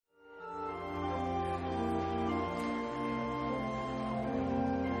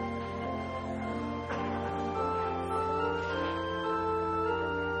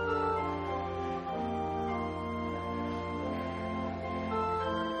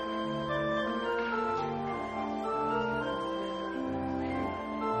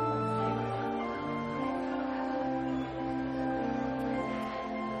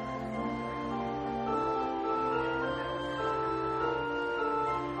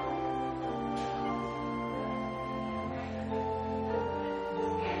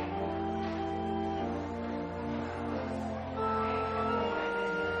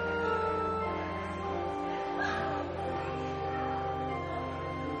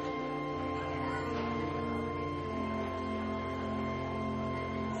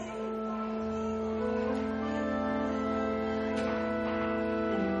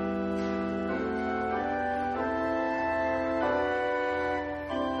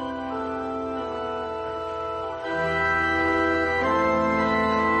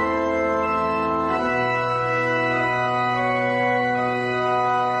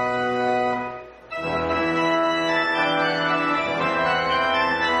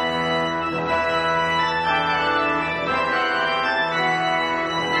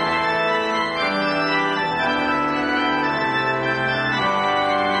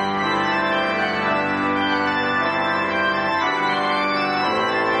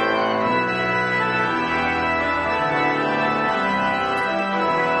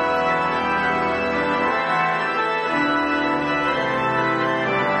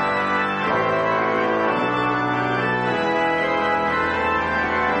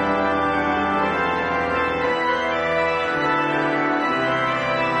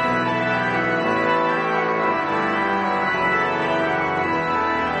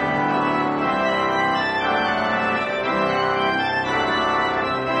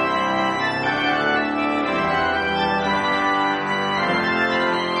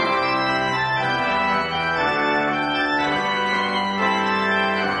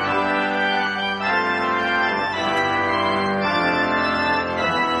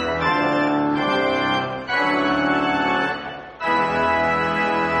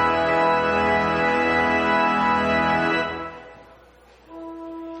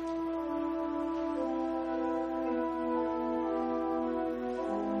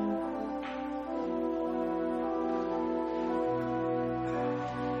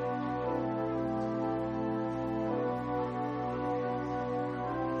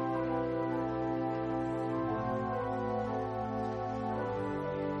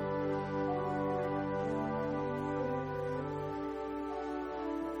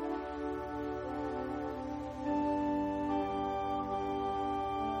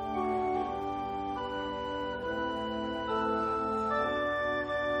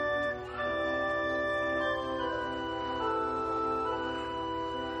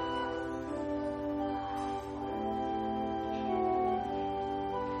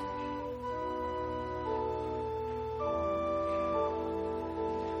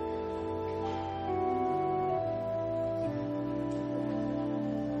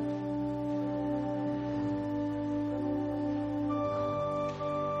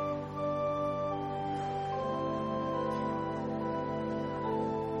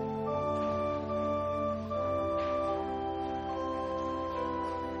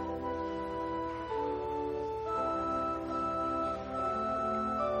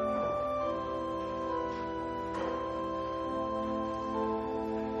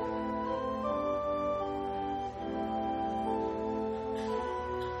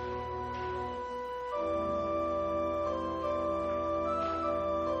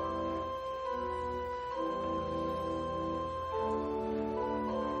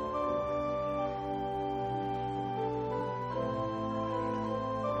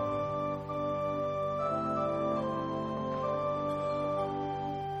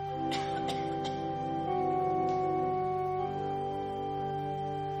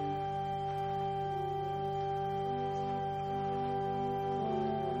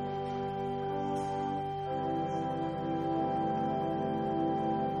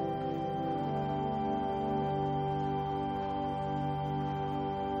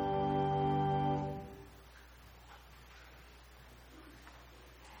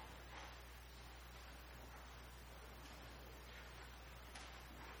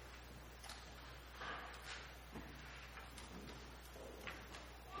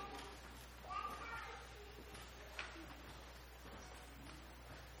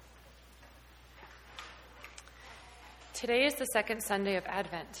Today is the second Sunday of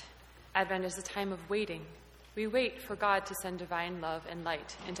Advent. Advent is a time of waiting. We wait for God to send divine love and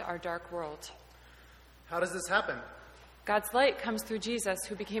light into our dark world. How does this happen? God's light comes through Jesus,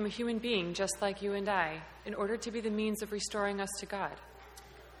 who became a human being just like you and I, in order to be the means of restoring us to God.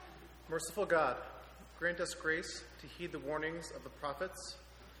 Merciful God, grant us grace to heed the warnings of the prophets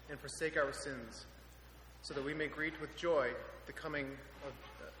and forsake our sins, so that we may greet with joy the coming of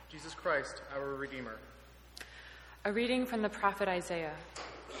Jesus Christ, our Redeemer. A reading from the prophet Isaiah.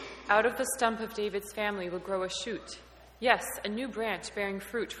 Out of the stump of David's family will grow a shoot, yes, a new branch bearing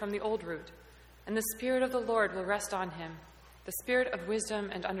fruit from the old root. And the Spirit of the Lord will rest on him, the Spirit of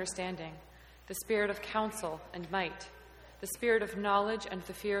wisdom and understanding, the Spirit of counsel and might, the Spirit of knowledge and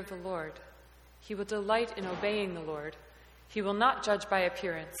the fear of the Lord. He will delight in obeying the Lord. He will not judge by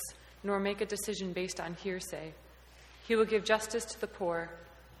appearance, nor make a decision based on hearsay. He will give justice to the poor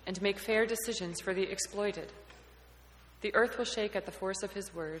and make fair decisions for the exploited. The earth will shake at the force of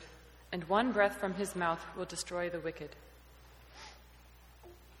his word, and one breath from his mouth will destroy the wicked.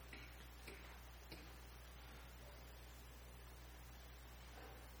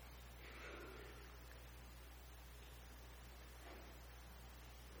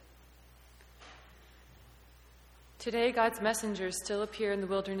 Today, God's messengers still appear in the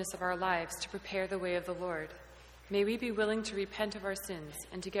wilderness of our lives to prepare the way of the Lord. May we be willing to repent of our sins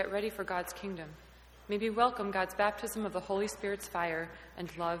and to get ready for God's kingdom. May we welcome God's baptism of the Holy Spirit's fire and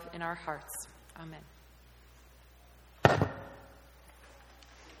love in our hearts. Amen.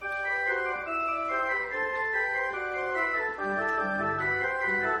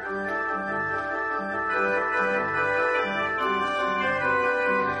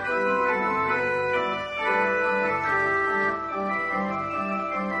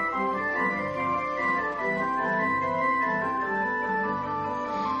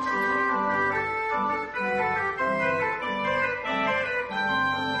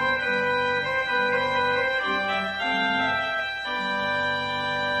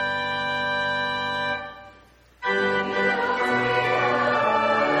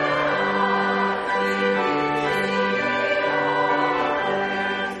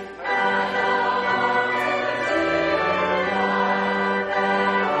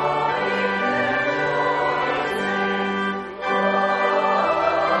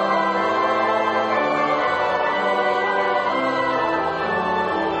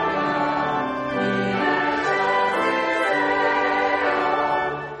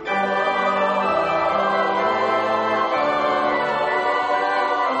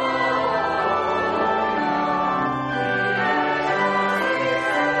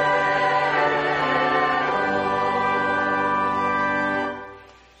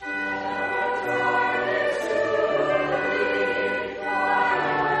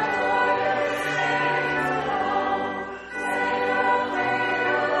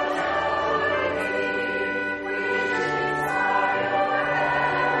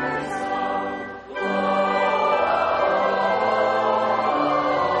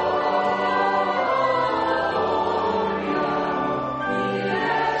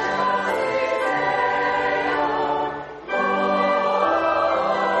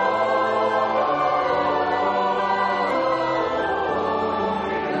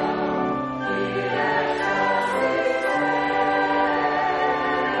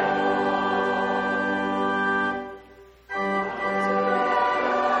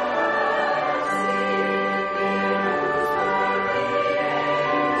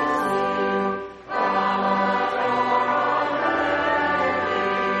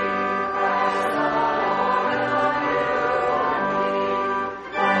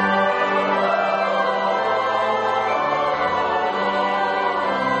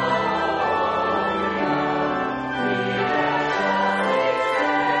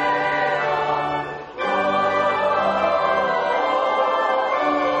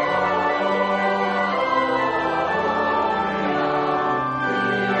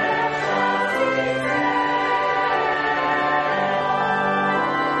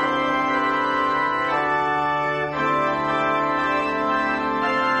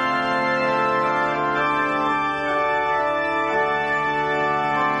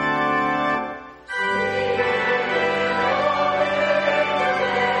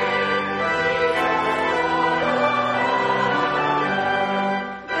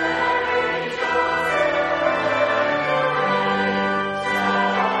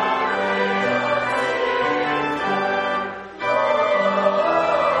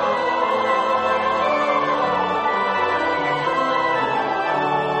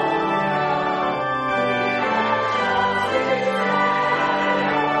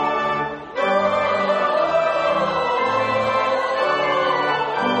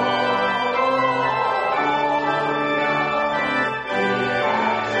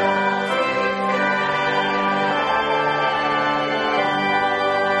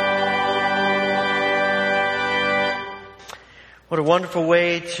 What a wonderful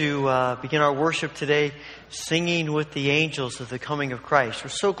way to begin our worship today, singing with the angels of the coming of Christ. We're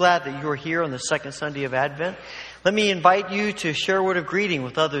so glad that you are here on the second Sunday of Advent. Let me invite you to share a word of greeting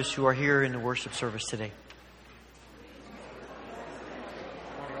with others who are here in the worship service today.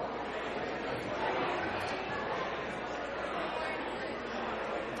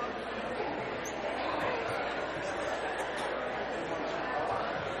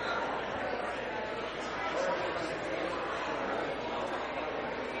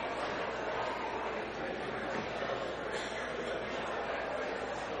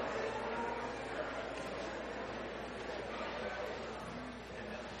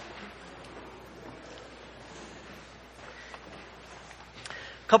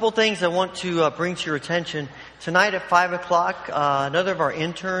 Couple things I want to bring to your attention. Tonight at 5 o'clock, another of our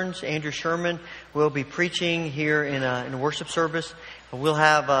interns, Andrew Sherman, will be preaching here in a worship service. We'll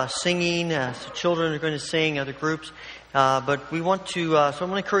have singing. So children are going to sing, other groups. But we want to, so I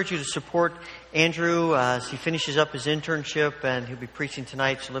want to encourage you to support Andrew as he finishes up his internship, and he'll be preaching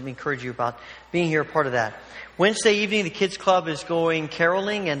tonight. So let me encourage you about being here, part of that. Wednesday evening, the Kids Club is going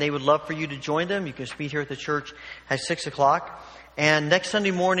caroling, and they would love for you to join them. You can meet here at the church at 6 o'clock. And next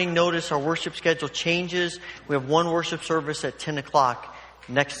Sunday morning, notice our worship schedule changes. We have one worship service at 10 o'clock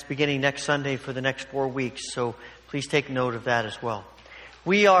beginning next Sunday for the next 4 weeks. So please take note of that as well.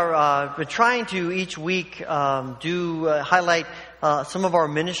 We are been trying to each week highlight some of our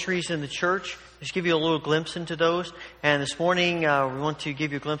ministries in the church. Just give you a little glimpse into those. And this morning, we want to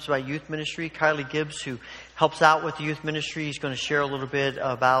give you a glimpse about youth ministry. Kylie Gibbs, who helps out with the youth ministry, is going to share a little bit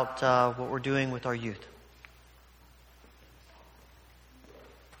about what we're doing with our youth.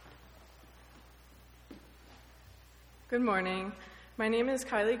 Good morning. My name is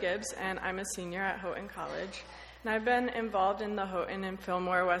Kylie Gibbs, and I'm a senior at Houghton College. And I've been involved in the Houghton and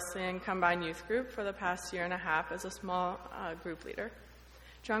Fillmore Wesleyan Combined Youth Group for the past year and a half as a small group leader.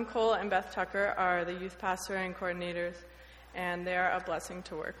 John Cole and Beth Tucker are the youth pastor and coordinators, and they are a blessing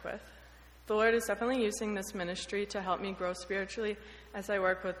to work with. The Lord is definitely using this ministry to help me grow spiritually as I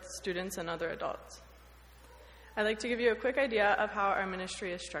work with students and other adults. I'd like to give you a quick idea of how our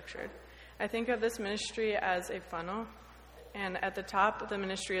ministry is structured. I think of this ministry as a funnel, and at the top, the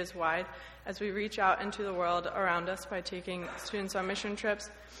ministry is wide as we reach out into the world around us by taking students on mission trips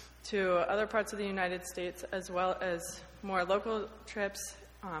to other parts of the United States, as well as more local trips,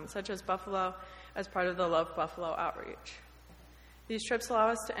 such as Buffalo, as part of the Love Buffalo outreach. These trips allow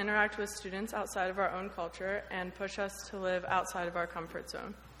us to interact with students outside of our own culture and push us to live outside of our comfort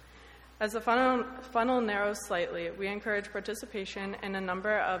zone. As the funnel narrows slightly, we encourage participation in a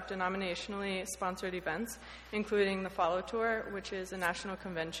number of denominationally sponsored events, including the Follow Tour, which is a national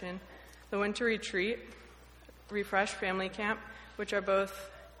convention, the Winter Retreat, Refresh Family Camp, which are both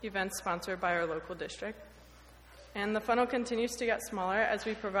events sponsored by our local district. And the funnel continues to get smaller as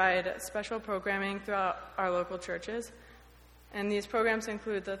we provide special programming throughout our local churches. And these programs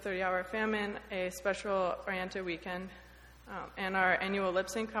include the 30-hour famine, a special oriented weekend, and our annual lip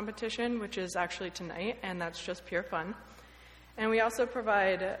sync competition, which is actually tonight, and that's just pure fun. And we also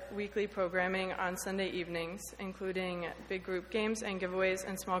provide weekly programming on Sunday evenings, including big group games and giveaways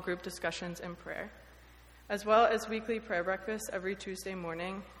and small group discussions and prayer, as well as weekly prayer breakfasts every Tuesday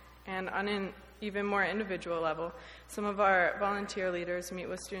morning. And on an even more individual level, some of our volunteer leaders meet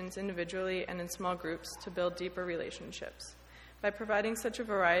with students individually and in small groups to build deeper relationships. By providing such a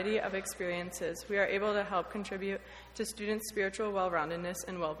variety of experiences, we are able to help contribute to students' spiritual well-roundedness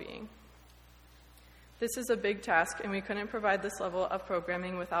and well-being. This is a big task, and we couldn't provide this level of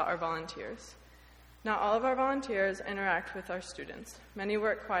programming without our volunteers. Not all of our volunteers interact with our students. Many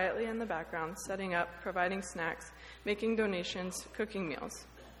work quietly in the background, setting up, providing snacks, making donations, cooking meals.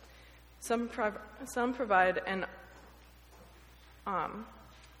 Some provide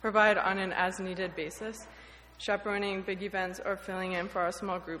on an as-needed basis, chaperoning big events or filling in for our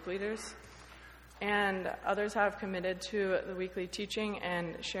small group leaders. And others have committed to the weekly teaching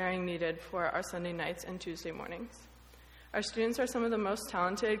and sharing needed for our Sunday nights and Tuesday mornings. Our students are some of the most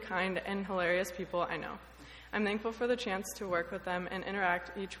talented, kind, and hilarious people I know. I'm thankful for the chance to work with them and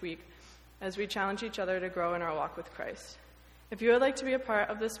interact each week as we challenge each other to grow in our walk with Christ. If you would like to be a part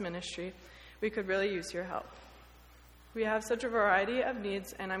of this ministry, we could really use your help. We have such a variety of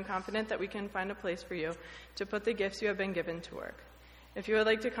needs, and I'm confident that we can find a place for you to put the gifts you have been given to work. If you would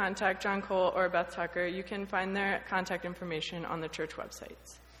like to contact John Cole or Beth Tucker, you can find their contact information on the church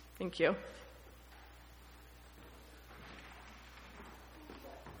websites. Thank you.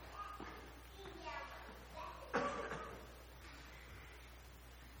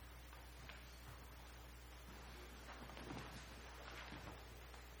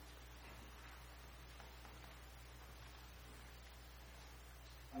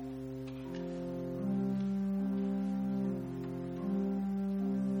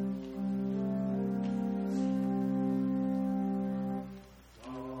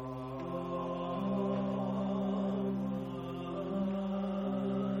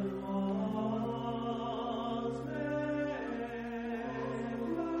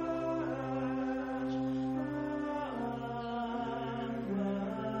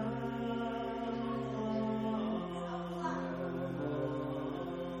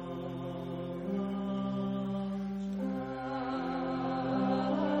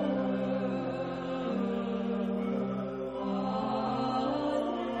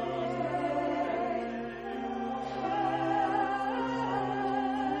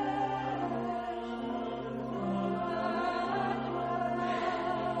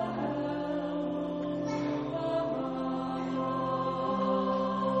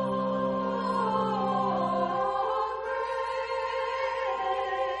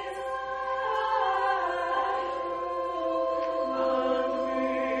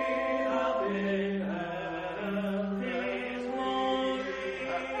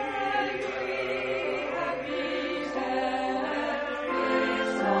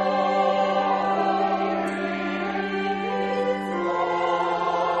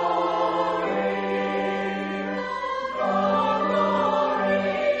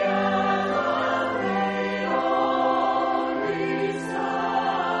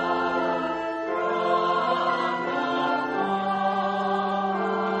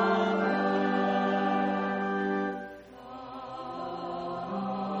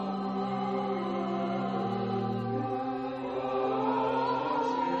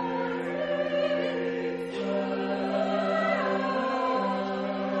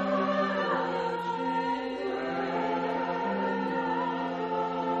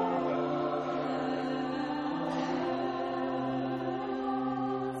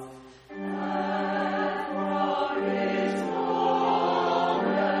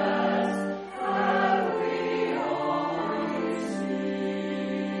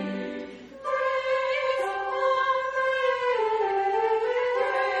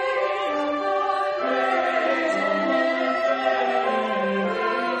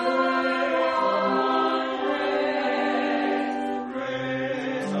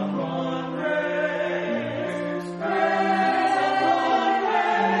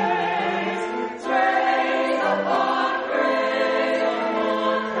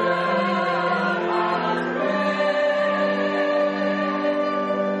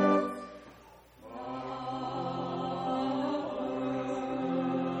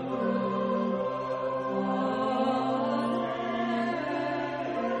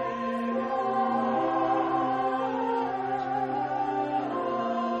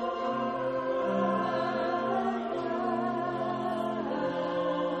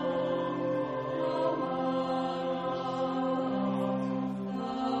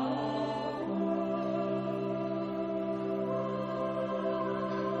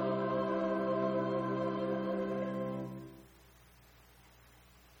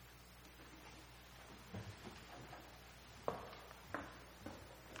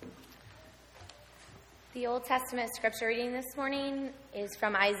 The Old Testament scripture reading this morning is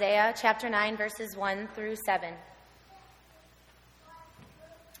from Isaiah chapter 9, verses 1 through 7.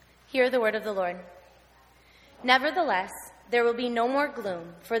 Hear the word of the Lord. Nevertheless, there will be no more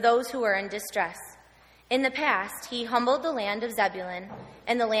gloom for those who are in distress. In the past, he humbled the land of Zebulun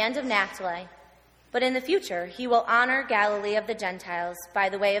and the land of Naphtali, but in the future he will honor Galilee of the Gentiles by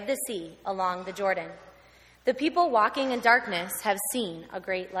the way of the sea along the Jordan. The people walking in darkness have seen a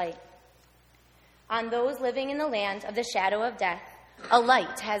great light. On those living in the land of the shadow of death, a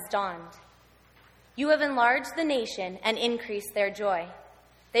light has dawned. You have enlarged the nation and increased their joy.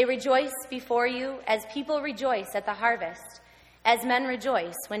 They rejoice before you as people rejoice at the harvest, as men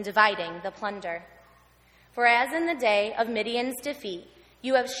rejoice when dividing the plunder. For as in the day of Midian's defeat,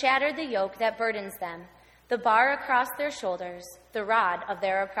 you have shattered the yoke that burdens them, the bar across their shoulders, the rod of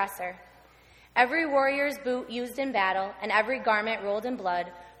their oppressor. Every warrior's boot used in battle and every garment rolled in blood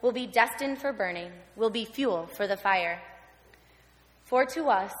will be destined for burning, will be fuel for the fire. For to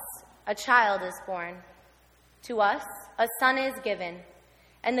us a child is born, to us a son is given,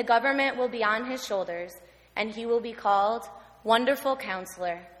 and the government will be on his shoulders, and he will be called Wonderful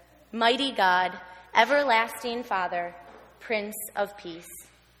Counselor, Mighty God, Everlasting Father, Prince of Peace.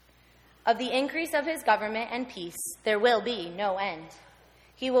 Of the increase of his government and peace there will be no end.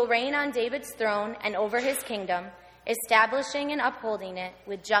 He will reign on David's throne and over his kingdom, establishing and upholding it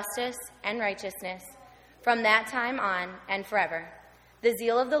with justice and righteousness from that time on and forever. The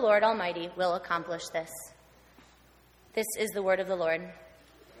zeal of the Lord Almighty will accomplish this. This is the word of the Lord.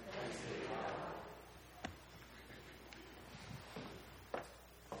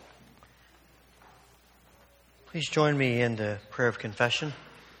 Please join me in the prayer of confession.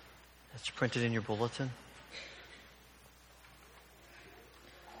 That's printed in your bulletin.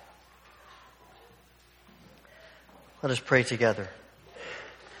 Let us pray together.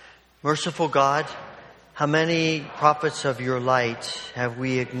 Merciful God, how many prophets of your light have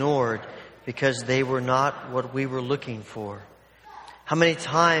we ignored because they were not what we were looking for? How many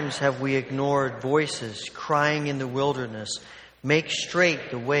times have we ignored voices crying in the wilderness, "Make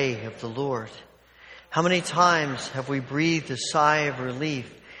straight the way of the Lord"? How many times have we breathed a sigh of relief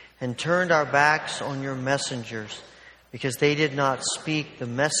and turned our backs on your messengers because they did not speak the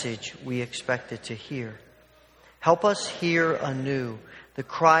message we expected to hear? Help us hear anew the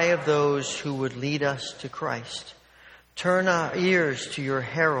cry of those who would lead us to Christ. Turn our ears to your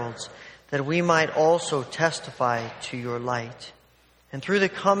heralds that we might also testify to your light. And through the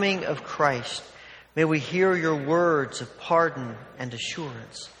coming of Christ, may we hear your words of pardon and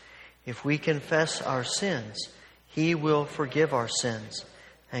assurance. If we confess our sins, he will forgive our sins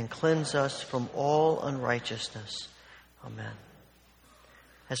and cleanse us from all unrighteousness. Amen.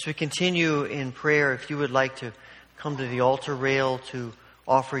 As we continue in prayer, if you would like to come to the altar rail to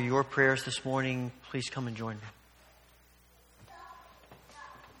offer your prayers this morning, please come and join me.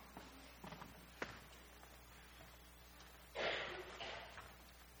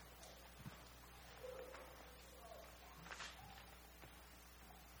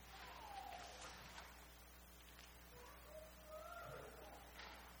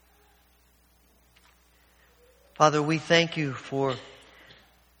 Father, we thank you for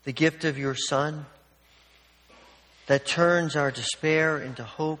the gift of your Son that turns our despair into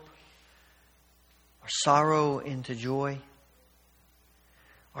hope, our sorrow into joy,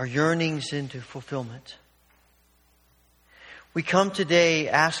 our yearnings into fulfillment. We come today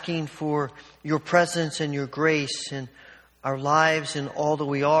asking for your presence and your grace in our lives, in all that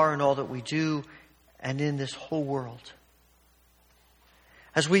we are and all that we do, and in this whole world.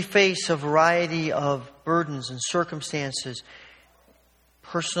 As we face a variety of burdens and circumstances,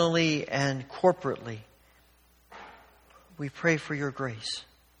 personally and corporately, we pray for your grace.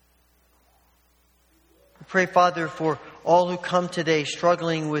 We pray, Father, for all who come today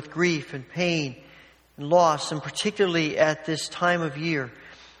struggling with grief and pain and loss, and particularly at this time of year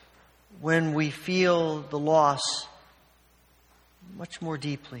when we feel the loss much more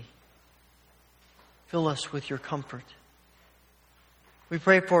deeply. Fill us with your comfort. We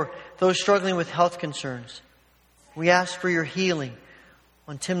pray for those struggling with health concerns. We ask for your healing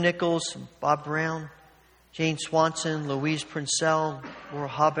on Tim Nichols, Bob Brown, Jane Swanson, Louise Princell, Laura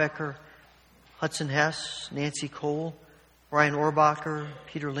Habecker, Hudson Hess, Nancy Cole, Brian Orbacher,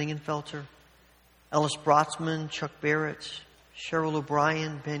 Peter Lingenfelter, Ellis Brotzman, Chuck Barrett, Cheryl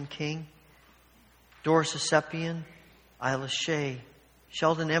O'Brien, Ben King, Doris Esepian, Isla Shea,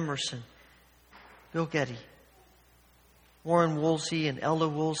 Sheldon Emerson, Bill Getty, Warren Woolsey and Ella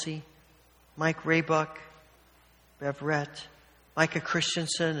Woolsey, Mike Raybuck, Bev Rett, Micah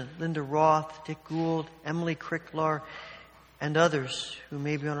Christensen and Linda Roth, Dick Gould, Emily Cricklar, and others who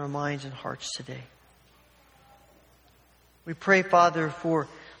may be on our minds and hearts today. We pray, Father, for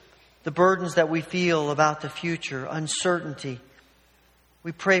the burdens that we feel about the future, uncertainty.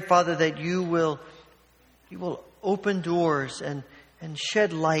 We pray, Father, that you will open doors and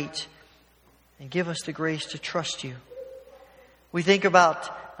shed light and give us the grace to trust you. We think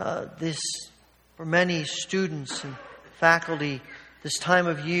about this for many students and faculty, this time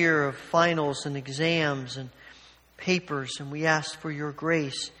of year of finals and exams and papers, and we ask for your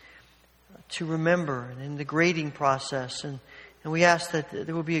grace to remember and in the grading process, and we ask that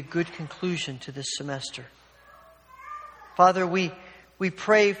there will be a good conclusion to this semester. Father, we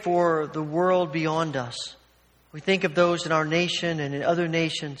pray for the world beyond us. We think of those in our nation and in other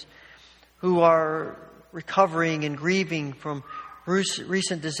nations who are recovering and grieving from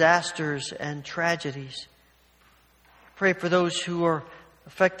recent disasters and tragedies. Pray for those who are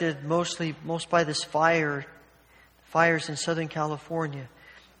affected most by this fires in Southern California.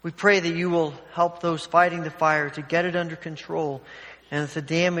 We pray that you will help those fighting the fire to get it under control and that the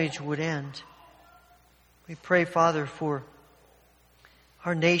damage would end. We pray, Father, for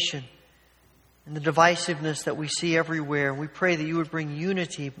our nation and the divisiveness that we see everywhere. We pray that you would bring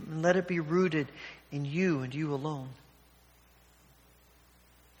unity and let it be rooted in you and you alone.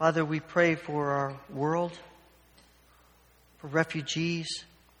 Father, we pray for our world, for refugees,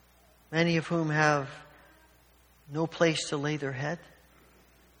 many of whom have no place to lay their head,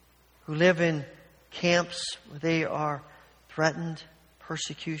 who live in camps where they are threatened,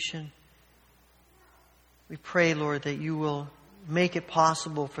 persecution. We pray, Lord, that you will make it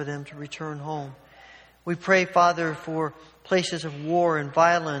possible for them to return home. We pray, Father, for places of war and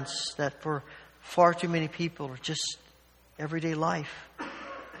violence, that for far too many people are just everyday life.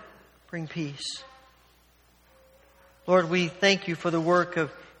 Bring peace. Lord, we thank you for the work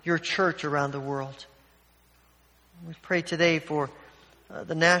of your church around the world. We pray today for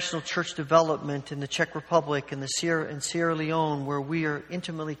the national church development in the Czech Republic and Sierra Leone, where we are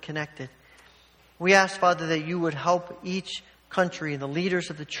intimately connected. We ask, Father, that you would help each country and the leaders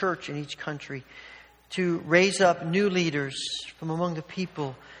of the church in each country to raise up new leaders from among the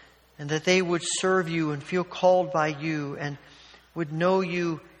people, and that they would serve you and feel called by you and would know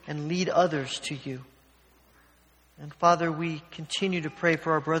you and lead others to you. And Father, we continue to pray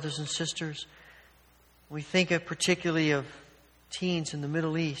for our brothers and sisters. We think particularly of teens in the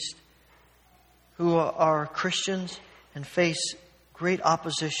Middle East who are Christians and face great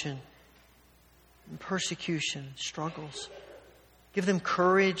opposition and persecution, struggles. Give them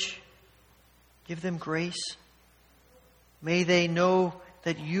courage. Give them grace. May they know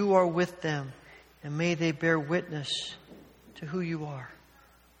that you are with them, and may they bear witness to who you are.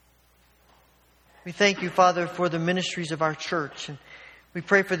 We thank you, Father, for the ministries of our church, and we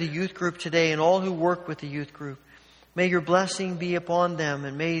pray for the youth group today and all who work with the youth group. May your blessing be upon them,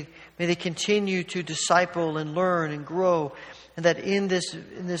 and may they continue to disciple and learn and grow, and that in this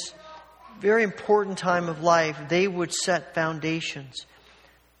very important time of life, they would set foundations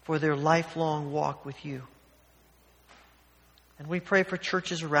for their lifelong walk with you. And we pray for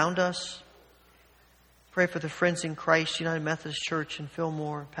churches around us. Pray for the Friends in Christ United Methodist Church in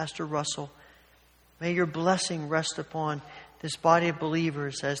Fillmore, Pastor Russell. May your blessing rest upon this body of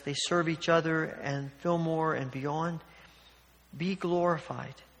believers as they serve each other and Fillmore and beyond. Be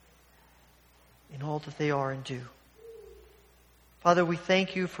glorified in all that they are and do. Father, we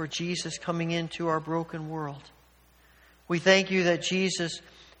thank you for Jesus coming into our broken world. We thank you that Jesus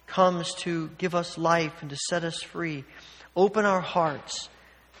comes to give us life and to set us free. Open our hearts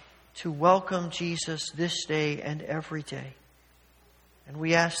to welcome Jesus this day and every day. And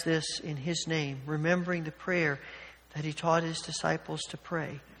we ask this in his name, remembering the prayer that he taught his disciples to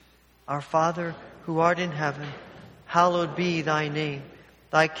pray. Our Father, who art in heaven, hallowed be thy name.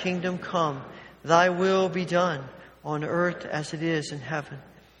 Thy kingdom come, thy will be done on earth as it is in heaven.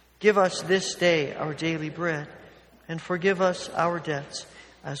 Give us this day our daily bread, and forgive us our debts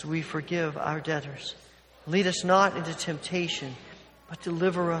as we forgive our debtors. Lead us not into temptation, but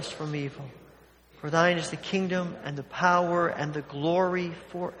deliver us from evil. For thine is the kingdom and the power and the glory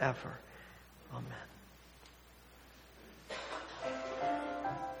forever. Amen.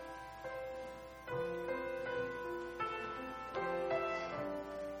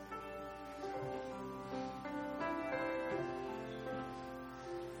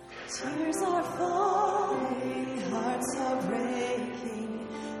 Tears are falling, hearts are breaking.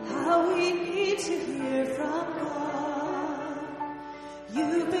 How we need to hear from God.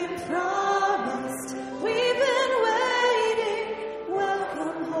 You've been promised, we've been waiting.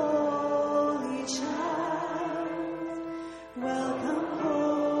 Welcome, Holy Child. Welcome,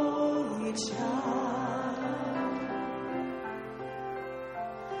 Holy Child.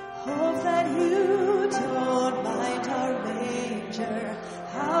 Hope that you don't mind our manger.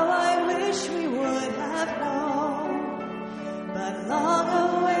 How I wish we would have known, but long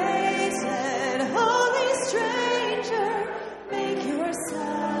awaited, holy stranger, make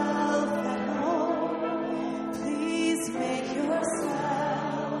yourself at home. Please make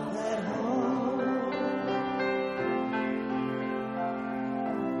yourself at home.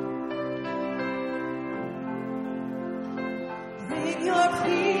 Bring your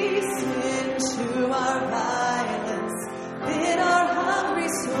peace into our violence. Bid our hungry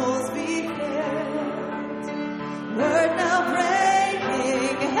souls be filled. Word now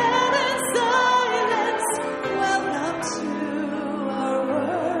breaking, heaven's silence. Welcome to our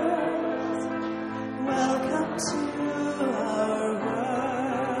world. Welcome to our world.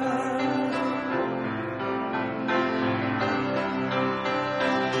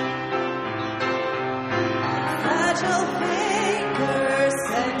 Fragile fingers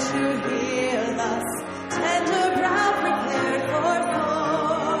sent to heal us. Tender brow prepared for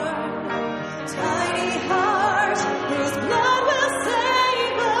thorn. Tiny heart whose blood will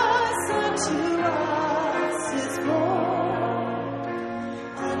save us. Unto us is born.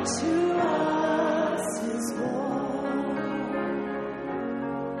 Unto us is born.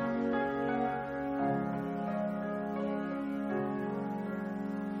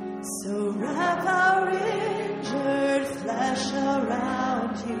 So wrap our injured flesh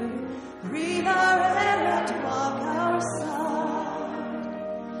around you. Breathe our air and walk our side.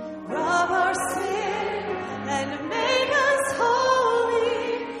 Rob our sin and make us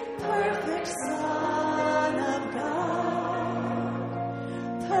holy. Perfect Son of God.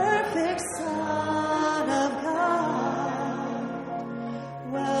 Perfect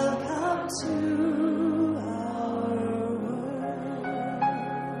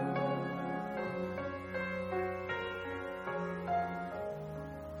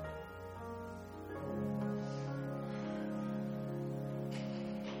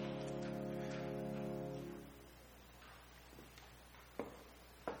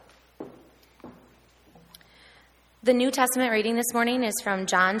The New Testament reading this morning is from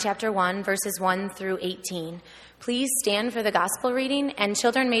John chapter 1, verses 1 through 18. Please stand for the gospel reading, and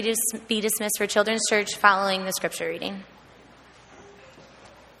children may be dismissed for Children's Church following the scripture reading.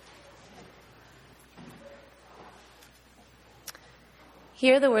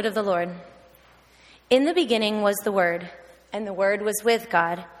 Hear the word of the Lord. In the beginning was the Word, and the Word was with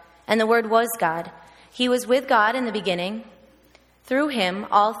God, and the Word was God. He was with God in the beginning. Through him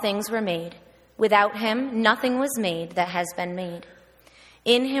all things were made. Without him nothing was made that has been made.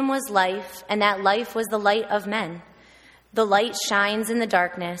 In him was life, and that life was the light of men. The light shines in the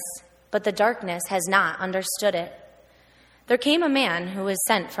darkness, but the darkness has not understood it. There came a man who was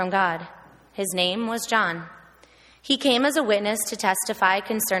sent from God. His name was John. He came as a witness to testify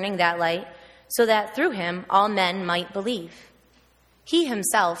concerning that light, so that through him all men might believe. He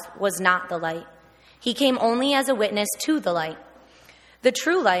himself was not the light. He came only as a witness to the light. The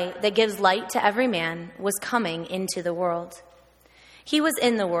true light that gives light to every man was coming into the world. He was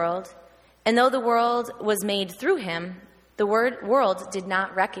in the world, and though the world was made through him, the world did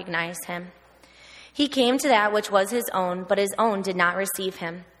not recognize him. He came to that which was his own, but his own did not receive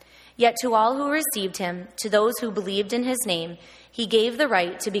him. Yet to all who received him, to those who believed in his name, he gave the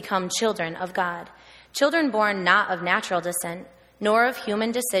right to become children of God, children born not of natural descent, nor of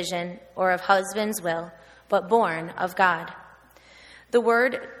human decision or of husband's will, but born of God. The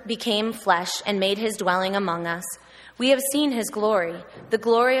Word became flesh and made his dwelling among us. We have seen his glory, the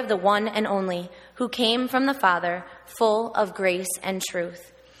glory of the one and only, who came from the Father, full of grace and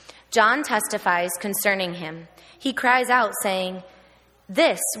truth. John testifies concerning him. He cries out, saying,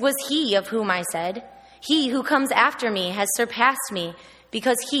 "This was he of whom I said, 'He who comes after me has surpassed me,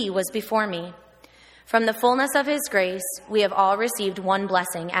 because he was before me.' From the fullness of his grace, we have all received one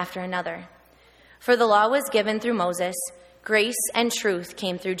blessing after another. For the law was given through Moses, grace and truth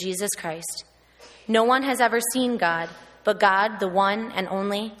came through Jesus Christ. No one has ever seen God, but God, the one and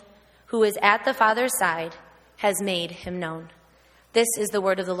only, who is at the Father's side, has made him known." This is the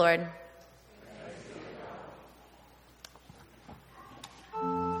word of the Lord.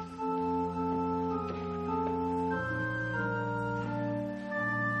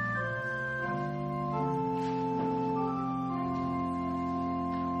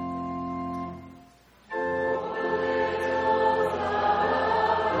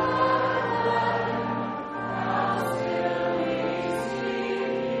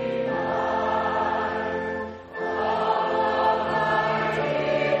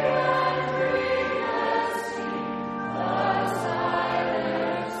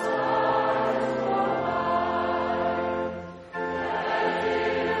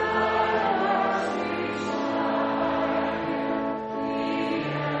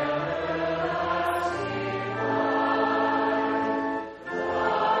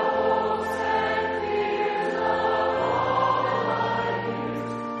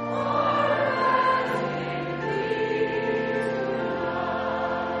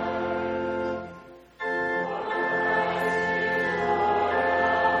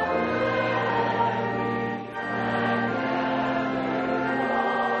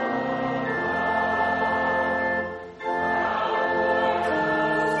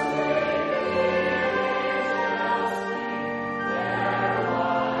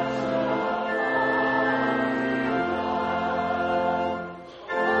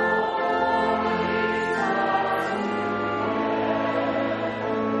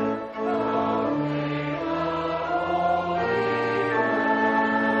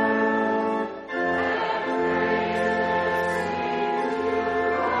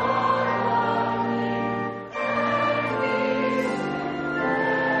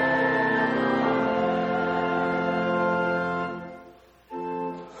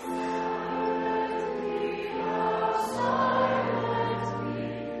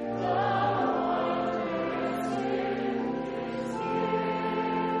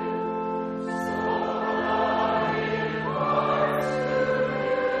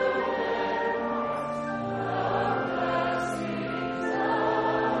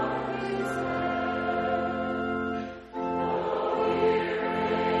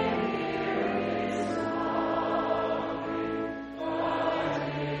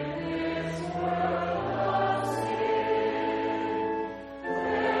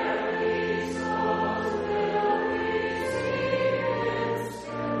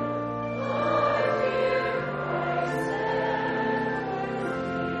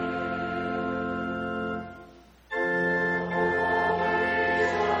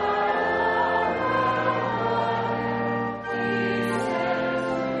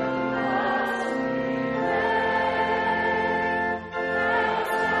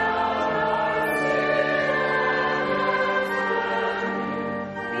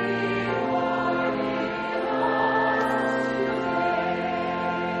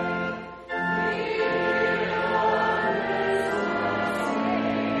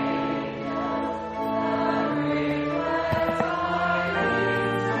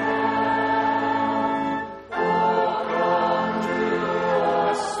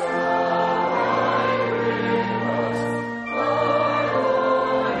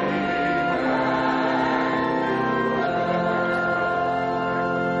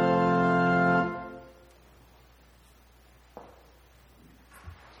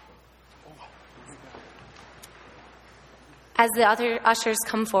 As the other ushers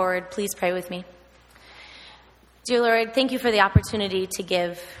come forward, please pray with me. Dear Lord, thank you for the opportunity to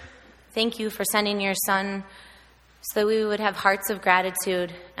give. Thank you for sending your Son so that we would have hearts of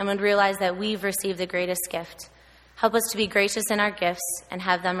gratitude and would realize that we've received the greatest gift. Help us to be gracious in our gifts and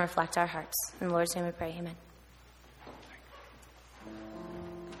have them reflect our hearts. In the Lord's name we pray, amen.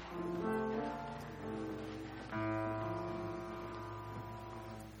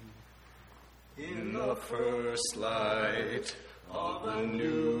 In the first light of a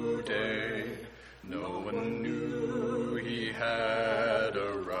new day, no one knew he had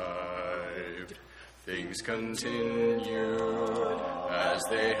arrived. Things continued as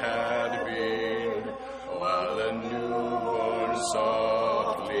they had been, while a newborn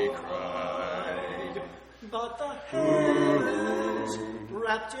softly cried. But the heavens,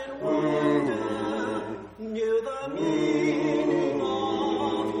 wrapped in wonder, knew the meaning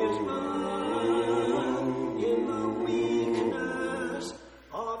of his birth. In the weakness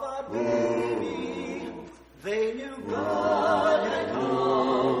of a baby, they knew God had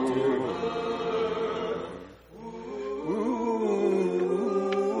come to earth.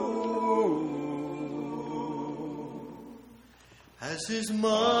 As his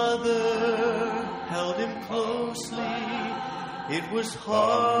mother held him closely, it was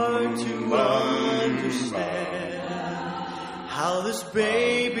hard to understand how this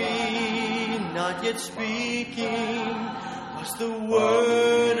baby, not yet speaking, was the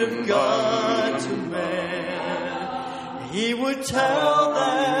word of God to man. He would tell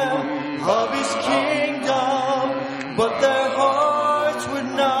them of his kingdom, but their hearts would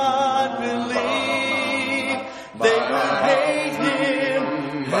not believe. They would hate him,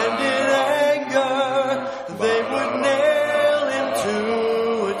 and in anger they would nail him to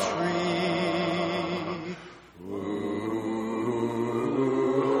a tree.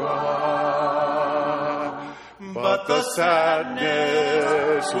 But the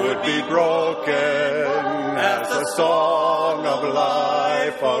sadness would be broken as the song of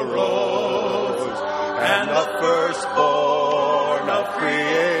life arose, and the firstborn of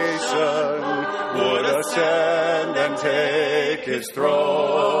creation would ascend and take his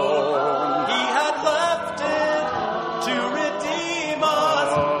throne. He had left it to redeem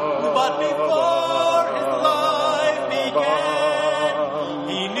us, but before his life began,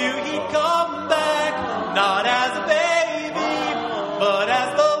 he knew he'd come back, not as a baby, but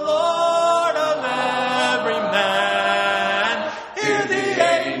as the Lord of every man. Hear the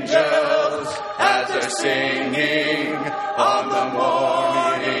angels as they're singing on the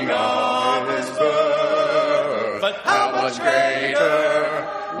morning of his birth. But How much greater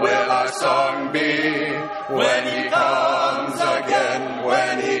will our song be when he comes again,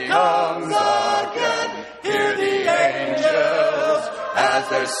 when he comes again. Hear the angels as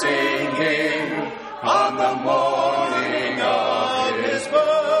they're singing on the morning of his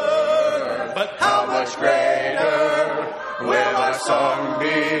birth. But How much greater will our song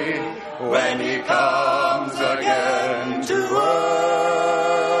be when he comes again to earth,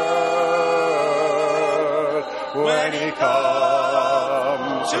 when he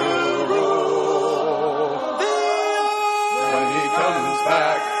comes to rule, when he comes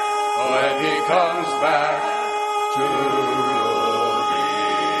back to rule the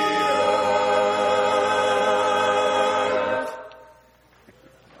earth.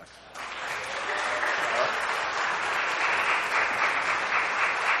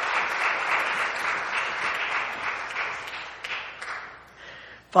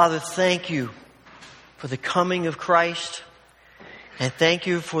 Father, thank you for the coming of Christ, and thank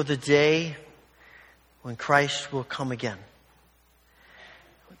you for the day when Christ will come again.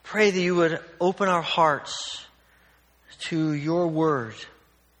 We pray that you would open our hearts to your word,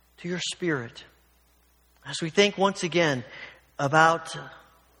 to your spirit, as we think once again about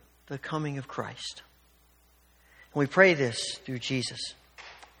the coming of Christ. And we pray this through Jesus.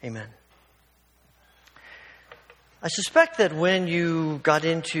 Amen. I suspect that when you got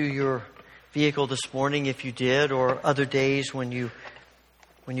into your vehicle this morning, if you did, or other days when you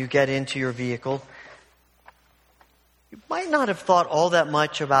get into your vehicle, you might not have thought all that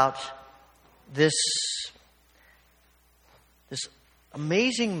much about this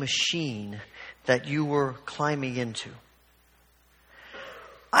amazing machine that you were climbing into.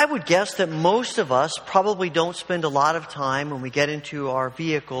 I would guess that most of us probably don't spend a lot of time when we get into our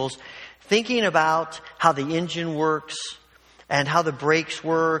vehicles thinking about how the engine works and how the brakes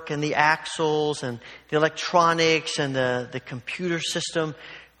work and the axles and the electronics and the computer system.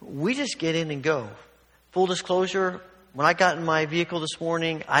 We just get in and go. Full disclosure, when I got in my vehicle this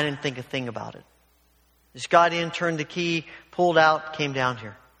morning, I didn't think a thing about it. Just got in, turned the key, pulled out, came down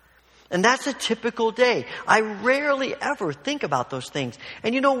here. And that's a typical day. I rarely ever think about those things.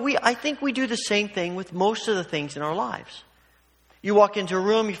 And I think we do the same thing with most of the things in our lives. You walk into a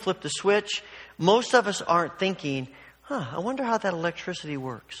room, you flip the switch. Most of us aren't thinking, I wonder how that electricity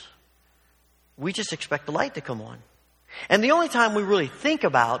works. We just expect the light to come on. And the only time we really think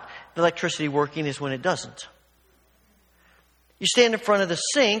about the electricity working is when it doesn't. You stand in front of the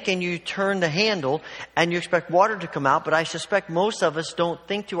sink and you turn the handle and you expect water to come out, but I suspect most of us don't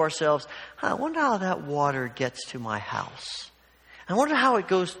think to ourselves, I wonder how that water gets to my house. I wonder how it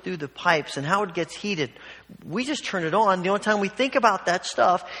goes through the pipes and how it gets heated. We just turn it on. The only time we think about that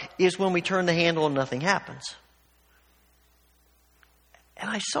stuff is when we turn the handle and nothing happens. And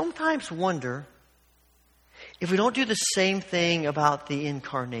I sometimes wonder if we don't do the same thing about the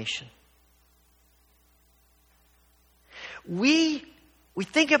incarnation. We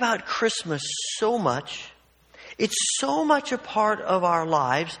think about Christmas so much. It's so much a part of our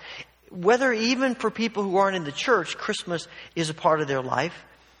lives. Whether even for people who aren't in the church, Christmas is a part of their life.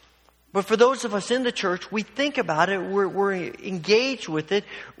 But for those of us in the church, we think about it. We're engaged with it.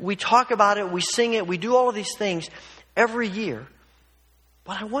 We talk about it. We sing it. We do all of these things every year.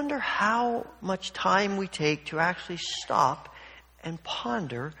 But I wonder how much time we take to actually stop and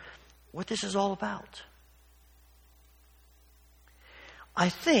ponder what this is all about. I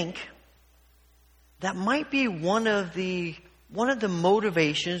think that might be one of the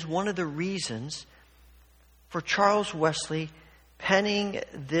motivations, one of the reasons for Charles Wesley penning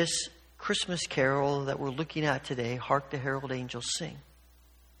this Christmas carol that we're looking at today, Hark the Herald Angels Sing.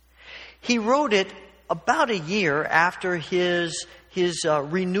 He wrote it about a year after his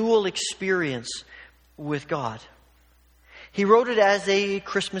renewal experience with God. He wrote it as a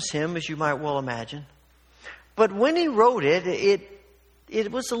Christmas hymn, as you might well imagine. But when he wrote it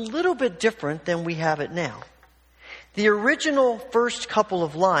was a little bit different than we have it now. The original first couple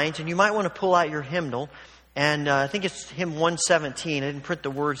of lines, and you might want to pull out your hymnal, and I think it's hymn 117. I didn't print the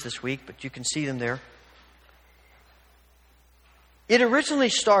words this week, but you can see them there. It originally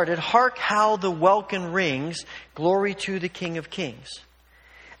started, Hark how the welkin rings, glory to the King of Kings.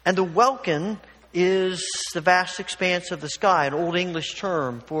 And the welkin is the vast expanse of the sky, an Old English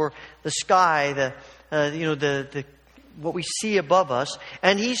term for the sky, the what we see above us.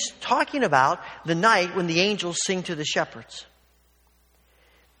 And he's talking about the night when the angels sing to the shepherds.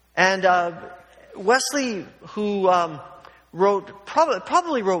 And Wesley, who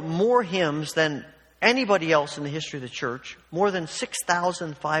probably wrote more hymns than anybody else in the history of the church, more than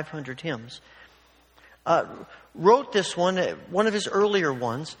 6,500 hymns, wrote this one of his earlier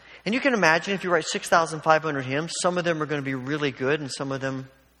ones. And you can imagine if you write 6,500 hymns, some of them are going to be really good and some of them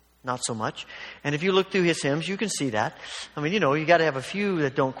not so much. And if you look through his hymns, you can see that. I mean, you got to have a few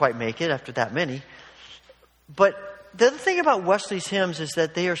that don't quite make it after that many. But the other thing about Wesley's hymns is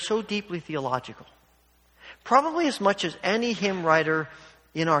that they are so deeply theological. Probably as much as any hymn writer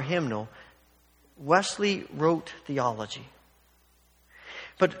in our hymnal, Wesley wrote theology.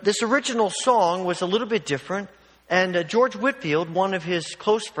 But this original song was a little bit different. And George Whitefield, one of his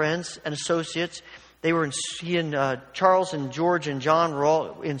close friends and associates, Charles and George and John were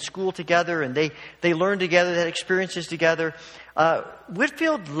all in school together, and they learned together, they had experiences together.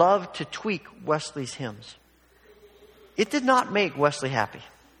 Whitefield loved to tweak Wesley's hymns. It did not make Wesley happy.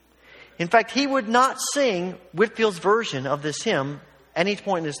 In fact, he would not sing Whitefield's version of this hymn at any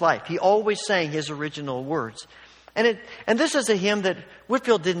point in his life. He always sang his original words. And this is a hymn that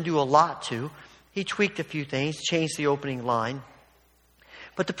Whitefield didn't do a lot to. He tweaked a few things, changed the opening line.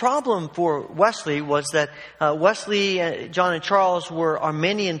 But the problem for Wesley was that Wesley, John and Charles were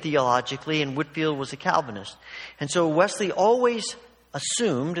Arminian theologically, and Whitefield was a Calvinist. And so Wesley always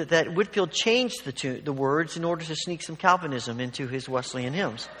assumed that Whitefield changed the words in order to sneak some Calvinism into his Wesleyan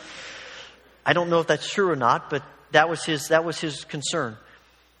hymns. I don't know if that's true or not, but that was his concern.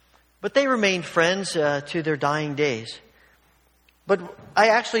 But they remained friends to their dying days. But I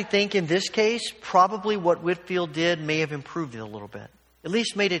actually think in this case, probably what Whitefield did may have improved it a little bit. At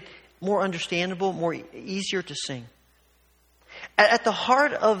least made it more understandable, more easier to sing. At the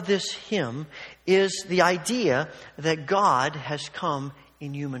heart of this hymn is the idea that God has come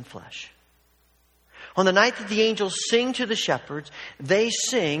in human flesh. On the night that the angels sing to the shepherds, they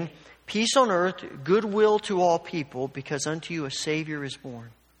sing, peace on earth, goodwill to all people, because unto you a Savior is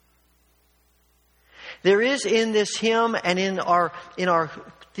born. There is in this hymn and in our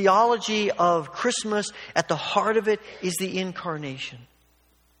theology of Christmas, at the heart of it is the incarnation.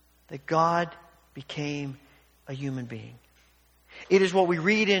 That God became a human being. It is what we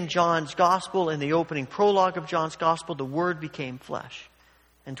read in John's Gospel, in the opening prologue of John's Gospel, the Word became flesh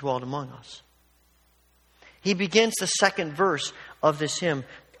and dwelt among us. He begins the second verse of this hymn,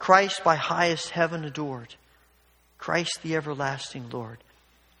 Christ by highest heaven adored. Christ the everlasting Lord.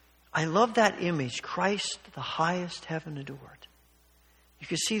 I love that image. Christ the highest heaven adored. You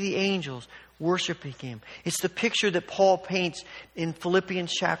can see the angels worshiping Him. It's the picture that Paul paints in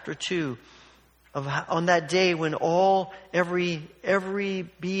Philippians chapter 2 of on that day when every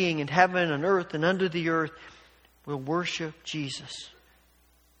being in heaven and earth and under the earth will worship Jesus.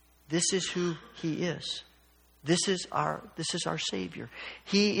 This is who He is. This is our Savior.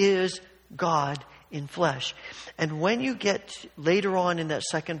 He is God in flesh. And when you get later on in that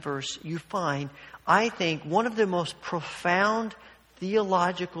second verse, you find, I think, one of the most profound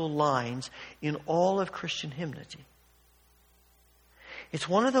theological lines in all of Christian hymnody. It's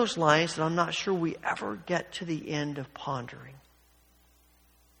one of those lines that I'm not sure we ever get to the end of pondering.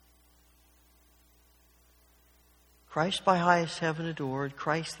 Christ by highest heaven adored,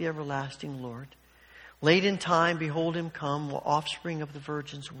 Christ the everlasting Lord. Late in time, behold Him come, offspring of the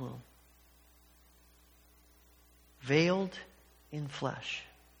Virgin's womb. Veiled in flesh,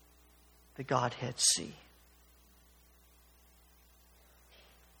 the Godhead see.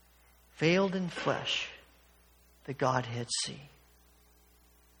 Veiled in flesh, the Godhead see.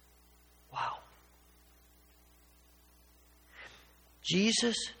 Wow.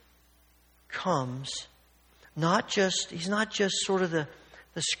 Jesus comes He's not just sort of the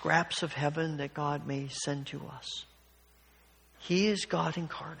scraps of heaven that God may send to us. He is God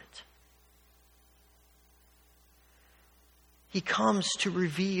incarnate. He comes to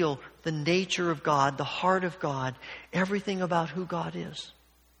reveal the nature of God, the heart of God, everything about who God is.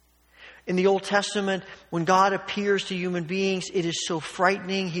 In the Old Testament, when God appears to human beings, it is so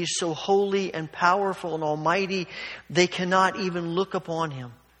frightening. He's so holy and powerful and almighty, they cannot even look upon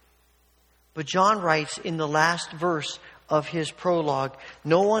Him. But John writes in the last verse of his prologue,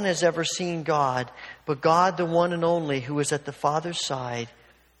 no one has ever seen God, but God, the one and only, who is at the Father's side,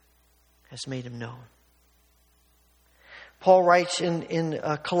 has made Him known. Paul writes in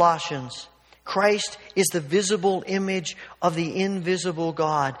Colossians, Christ is the visible image of the invisible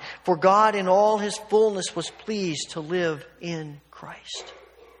God. For God in all His fullness was pleased to live in Christ.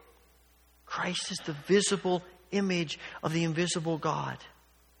 Christ is the visible image of the invisible God.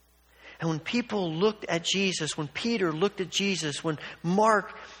 And when people looked at Jesus, when Peter looked at Jesus, when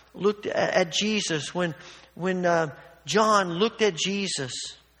Mark looked at Jesus, when John looked at Jesus,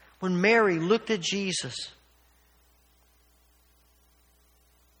 when Mary looked at Jesus,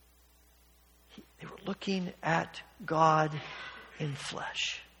 they were looking at God in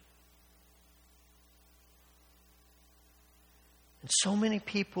flesh. And so many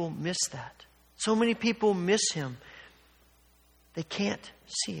people miss that. So many people miss Him. They can't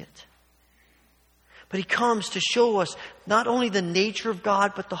see it. But He comes to show us not only the nature of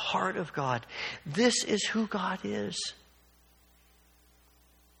God, but the heart of God. This is who God is.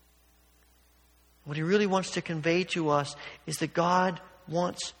 What He really wants to convey to us is that God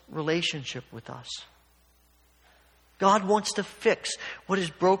wants relationship with us. God wants to fix what is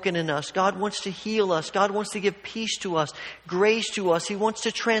broken in us. God wants to heal us. God wants to give peace to us, grace to us. He wants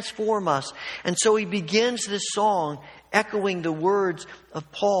to transform us. And so He begins this song echoing the words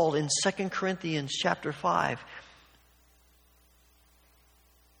of Paul in 2 Corinthians chapter 5.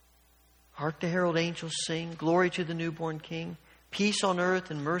 Hark the herald angels sing, glory to the newborn King, peace on earth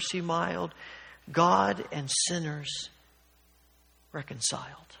and mercy mild, God and sinners reconciled.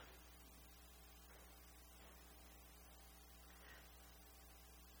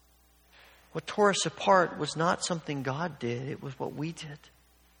 What tore us apart was not something God did, it was what we did.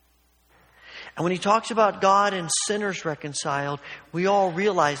 And when He talks about God and sinners reconciled, we all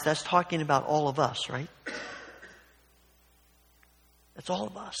realize that's talking about all of us, right? That's all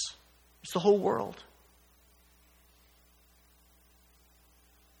of us. It's the whole world.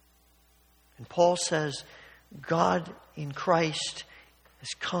 And Paul says, God in Christ has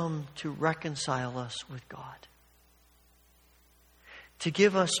come to reconcile us with God. To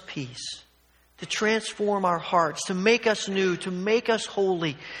give us peace. To transform our hearts, to make us new, to make us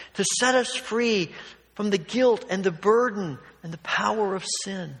holy, to set us free from the guilt and the burden and the power of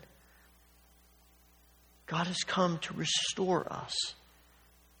sin. God has come to restore us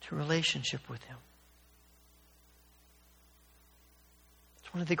to relationship with Him.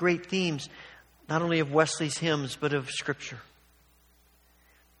 It's one of the great themes, not only of Wesley's hymns, but of Scripture.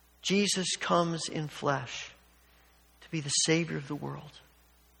 Jesus comes in flesh to be the Savior of the world.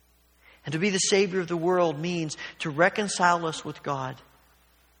 And to be the Savior of the world means to reconcile us with God.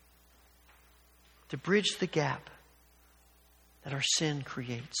 To bridge the gap that our sin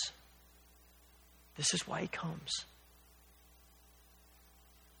creates. This is why He comes.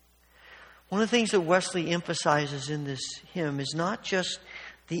 One of the things that Wesley emphasizes in this hymn is not just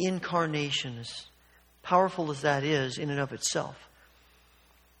the incarnation, as powerful as that is in and of itself.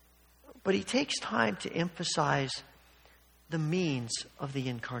 But he takes time to emphasize the means of the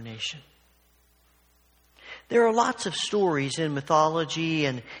incarnation. There are lots of stories in mythology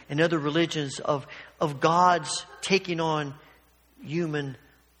and other religions of gods taking on human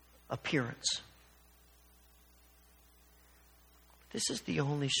appearance. This is the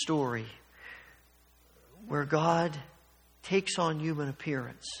only story where God takes on human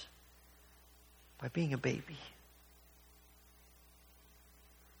appearance by being a baby.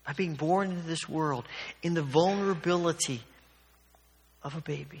 By being born into this world in the vulnerability of a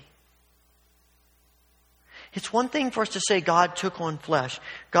baby. It's one thing for us to say God took on flesh.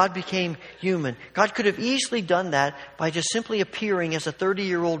 God became human. God could have easily done that by just simply appearing as a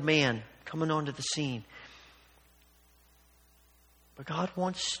 30-year-old man coming onto the scene. But God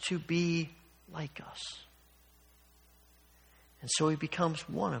wants to be like us. And so he becomes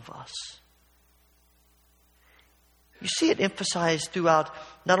one of us. You see it emphasized throughout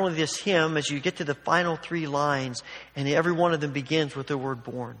not only this hymn, as you get to the final 3 lines, and every one of them begins with the word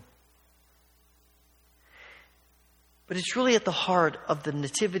born. But it's really at the heart of the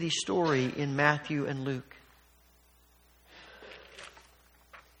nativity story in Matthew and Luke.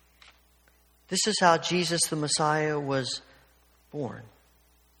 This is how Jesus the Messiah was born.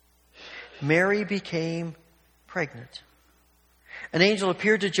 Mary became pregnant. An angel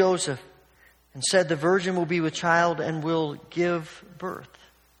appeared to Joseph and said, "The virgin will be with child and will give birth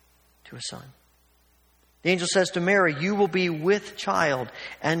to a son." The angel says to Mary, "You will be with child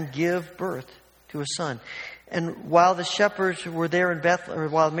and give birth to a son." And while the shepherds were there in Bethlehem, or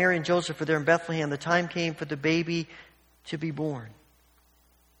while Mary and Joseph were there in Bethlehem, the time came for the baby to be born.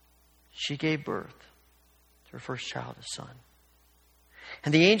 She gave birth to her first child, a son.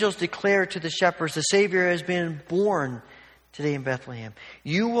 And the angels declared to the shepherds, "The Savior has been born today in Bethlehem.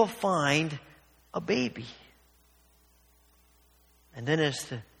 You will find a baby." And then, as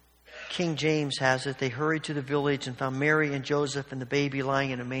the King James has it, they hurried to the village and found Mary and Joseph and the baby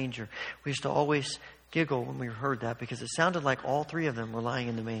lying in a manger. We used to always giggle when we heard that because it sounded like all 3 of them were lying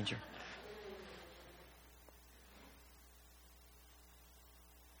in the manger.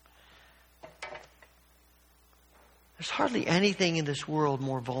 There's hardly anything in this world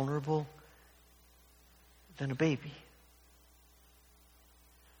more vulnerable than a baby.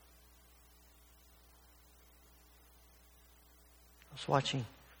 I was watching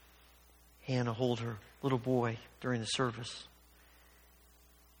Hannah hold her little boy during the service.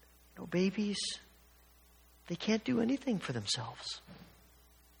 You know, babies, they can't do anything for themselves.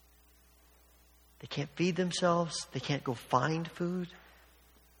 They can't feed themselves. They can't go find food.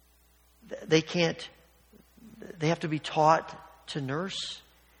 They have to be taught to nurse.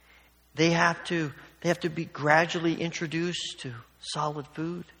 They have to be gradually introduced to solid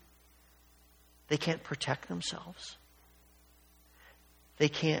food. They can't protect themselves. They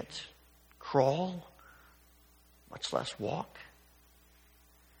can't crawl, much less walk.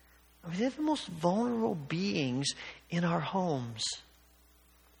 I mean, they're the most vulnerable beings in our homes.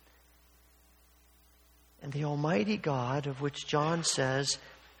 And the Almighty God, of which John says,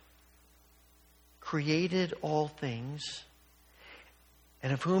 created all things,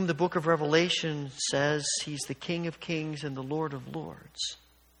 and of whom the book of Revelation says he's the King of kings and the Lord of lords,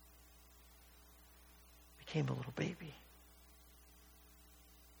 became a little baby.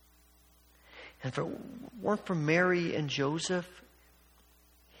 And if it weren't for Mary and Joseph,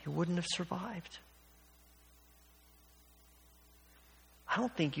 he wouldn't have survived. I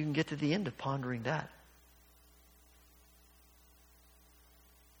don't think you can get to the end of pondering that.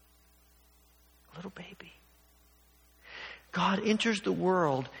 A little baby. God enters the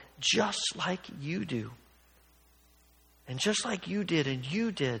world just like you do. And just like you did, and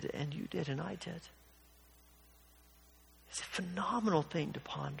you did, and you did, and I did. It's a phenomenal thing to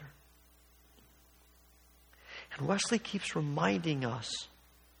ponder. And Wesley keeps reminding us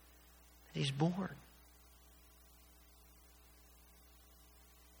that he's born.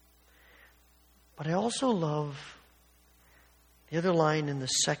 But I also love the other line in the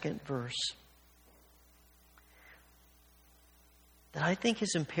 2nd verse that I think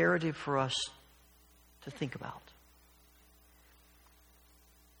is imperative for us to think about.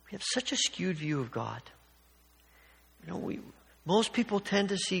 We have such a skewed view of God. You know, most people tend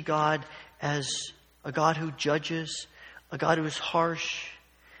to see God as a God who judges, a God who is harsh,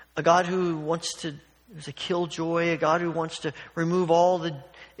 a God who is a killjoy, a God who wants to remove all the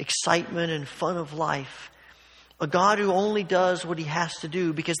excitement and fun of life, a God who only does what he has to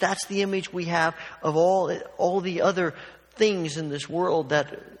do, because that's the image we have of all the other things in this world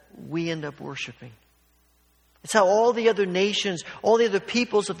that we end up worshiping. It's how all the other nations, all the other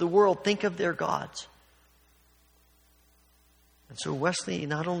peoples of the world think of their gods. And so Wesley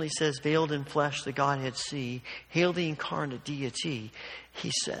not only says, veiled in flesh the Godhead see, hail the incarnate deity,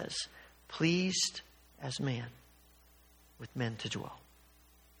 he says, pleased as man with men to dwell.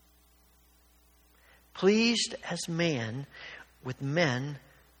 Pleased as man with men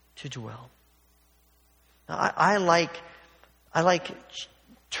to dwell. Now, I like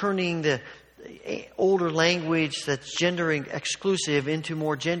turning the older language that's gender exclusive into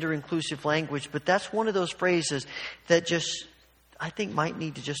more gender inclusive language, but that's one of those phrases that just, I think, might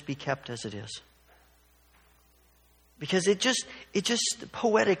need to just be kept as it is. Because it just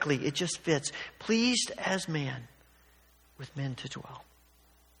poetically, it just fits. Pleased as man with men to dwell.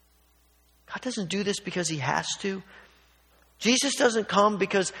 God doesn't do this because He has to. Jesus doesn't come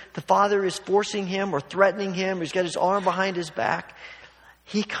because the Father is forcing Him or threatening Him, or He's got His arm behind His back.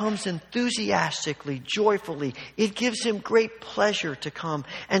 He comes enthusiastically, joyfully. It gives Him great pleasure to come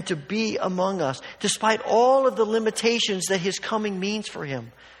and to be among us, despite all of the limitations that His coming means for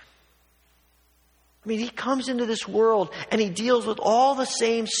Him. I mean, He comes into this world and He deals with all the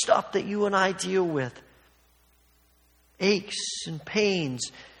same stuff that you and I deal with. Aches and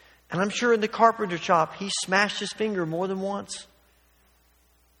pains. And I'm sure in the carpenter shop, He smashed His finger more than once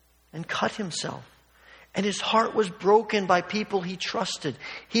and cut Himself. And His heart was broken by people He trusted.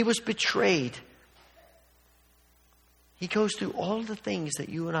 He was betrayed. He goes through all the things that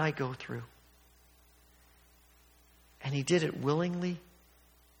you and I go through. And He did it willingly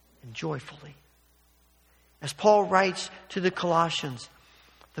and joyfully. As Paul writes to the Colossians,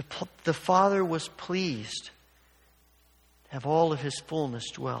 the Father was pleased to have all of His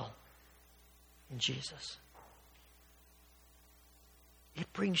fullness dwell in Jesus.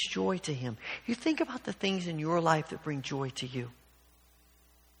 It brings joy to Him. You think about the things in your life that bring joy to you.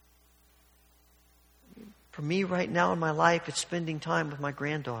 For me right now in my life, it's spending time with my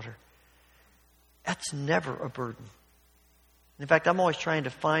granddaughter. That's never a burden. In fact, I'm always trying to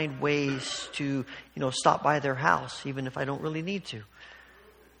find ways to, stop by their house, even if I don't really need to.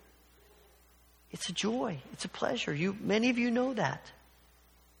 It's a joy. It's a pleasure. Many of you know that.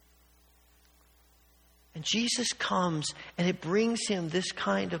 And Jesus comes and it brings Him this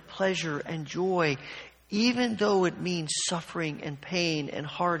kind of pleasure and joy, even though it means suffering and pain and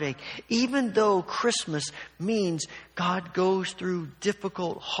heartache. Even though Christmas means God goes through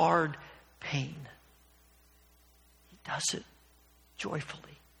difficult, hard pain. He does it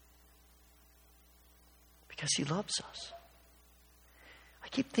joyfully. Because He loves us. I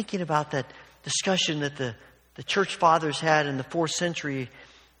keep thinking about that discussion that the church fathers had in the 4th century.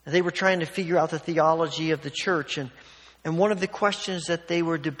 They were trying to figure out the theology of the church. And one of the questions that they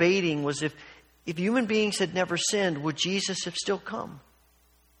were debating was if human beings had never sinned, would Jesus have still come?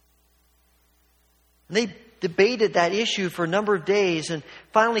 And they debated that issue for a number of days and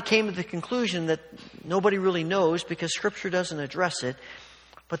finally came to the conclusion that nobody really knows because Scripture doesn't address it.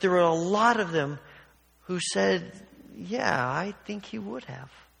 But there were a lot of them who said, yeah, I think He would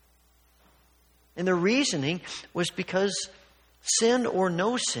have. And their reasoning was because sin or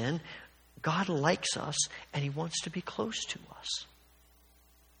no sin, God likes us and He wants to be close to us.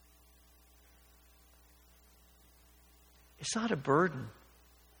 It's not a burden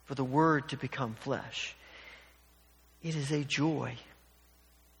for the Word to become flesh. It is a joy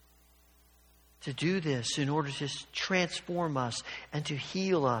to do this in order to transform us and to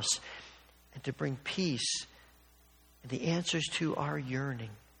heal us and to bring peace and the answers to our yearning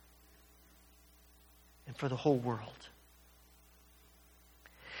and for the whole world.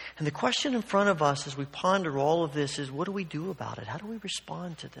 And the question in front of us as we ponder all of this is, what do we do about it? How do we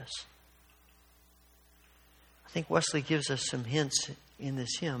respond to this? I think Wesley gives us some hints in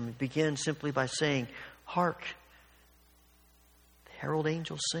this hymn. It begins simply by saying, hark, the herald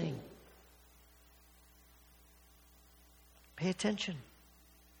angels sing. Pay attention.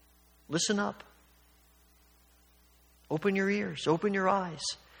 Listen up. Open your ears. Open your eyes.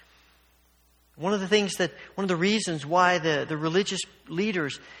 One of the reasons why the religious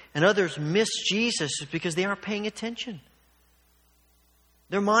leaders and others miss Jesus is because they aren't paying attention.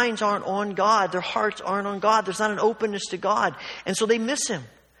 Their minds aren't on God. Their hearts aren't on God. There's not an openness to God. And so they miss Him.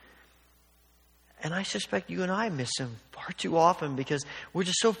 And I suspect you and I miss Him far too often because we're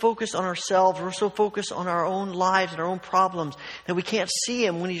just so focused on ourselves. We're so focused on our own lives and our own problems that we can't see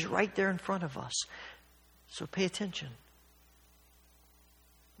Him when He's right there in front of us. So pay attention.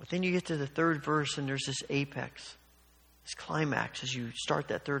 But then you get to the 3rd verse and there's this apex, this climax as you start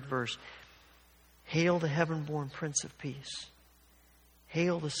that 3rd verse. Hail the heaven-born Prince of Peace.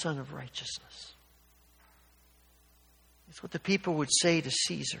 Hail the Son of Righteousness. It's what the people would say to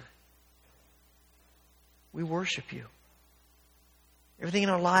Caesar. We worship you. Everything in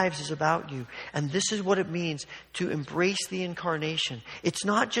our lives is about you. And this is what it means to embrace the incarnation. It's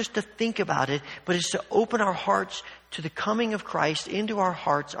not just to think about it, but it's to open our hearts to the coming of Christ into our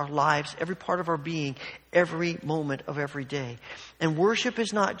hearts, our lives, every part of our being, every moment of every day. And worship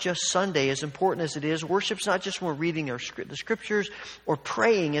is not just Sunday, as important as it is. Worship's not just when we're reading the scriptures or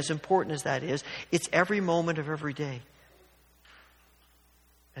praying, as important as that is. It's every moment of every day.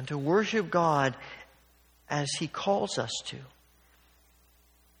 And to worship God as He calls us to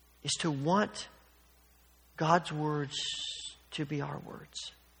is to want God's words to be our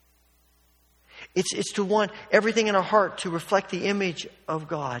words. It's to want everything in our heart to reflect the image of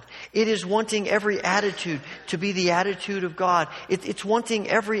God. It is wanting every attitude to be the attitude of God. It's wanting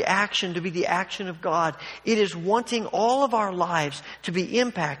every action to be the action of God. It is wanting all of our lives to be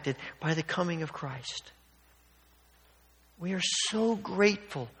impacted by the coming of Christ. We are so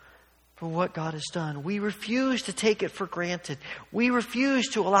grateful for what God has done. We refuse to take it for granted. We refuse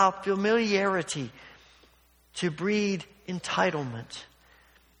to allow familiarity to breed entitlement.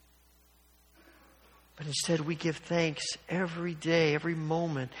 But instead we give thanks every day, every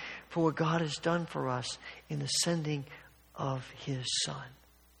moment for what God has done for us in the sending of His Son.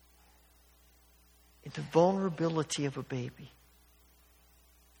 In the vulnerability of a baby.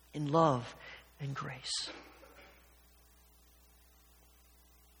 In love and grace.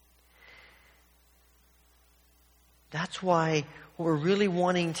 That's why what we're really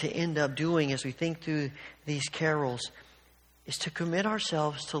wanting to end up doing as we think through these carols is to commit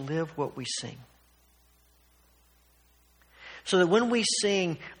ourselves to live what we sing. So that when we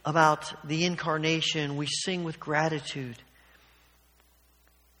sing about the incarnation, we sing with gratitude.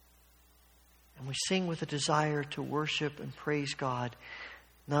 And we sing with a desire to worship and praise God,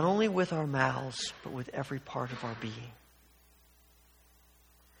 not only with our mouths, but with every part of our being.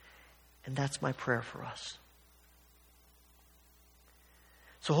 And that's my prayer for us.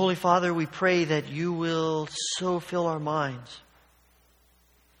 So, Holy Father, we pray that you will so fill our minds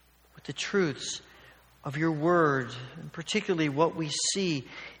with the truths of your word, and particularly what we see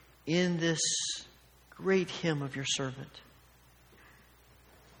in this great hymn of your servant.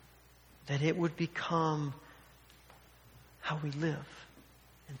 That it would become how we live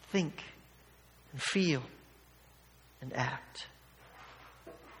and think and feel and act.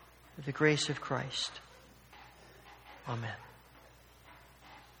 With the grace of Christ. Amen.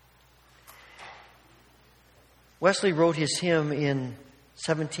 Wesley wrote his hymn in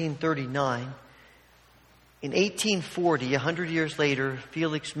 1739. In 1840, 100 years later,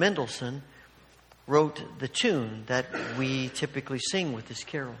 Felix Mendelssohn wrote the tune that we typically sing with this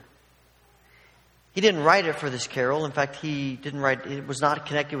carol. He didn't write it for this carol. In fact, it was not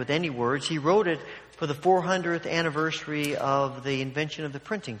connected with any words. He wrote it for the 400th anniversary of the invention of the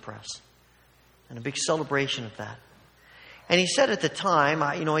printing press and a big celebration of that. And he said at the time,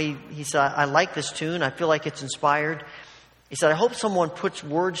 he said, I like this tune. I feel like it's inspired. He said, I hope someone puts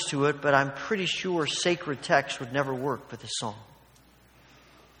words to it, but I'm pretty sure sacred text would never work for this song.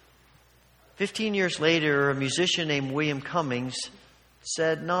 15 years later, a musician named William Cummings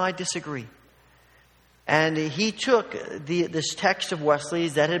said, no, I disagree. And he took this text of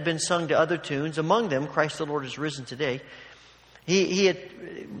Wesley's that had been sung to other tunes, among them, Christ the Lord is risen today. He had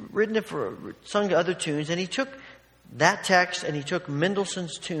written it sung to other tunes, and he took that text and he took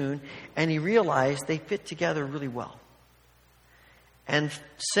Mendelssohn's tune, and he realized they fit together really well. And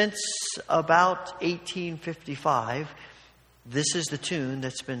since about 1855, this is the tune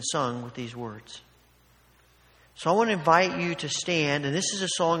that's been sung with these words. So I want to invite you to stand, and this is a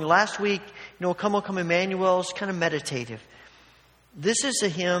song. Last week, Come, O Come, Emmanuel is kind of meditative. This is a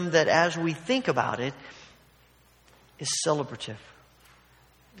hymn that, as we think about it, is celebrative.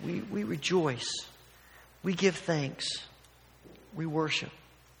 We rejoice. We give thanks. We worship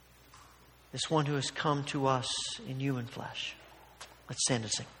this one who has come to us in human flesh. Let's stand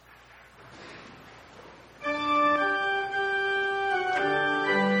and sing. Glory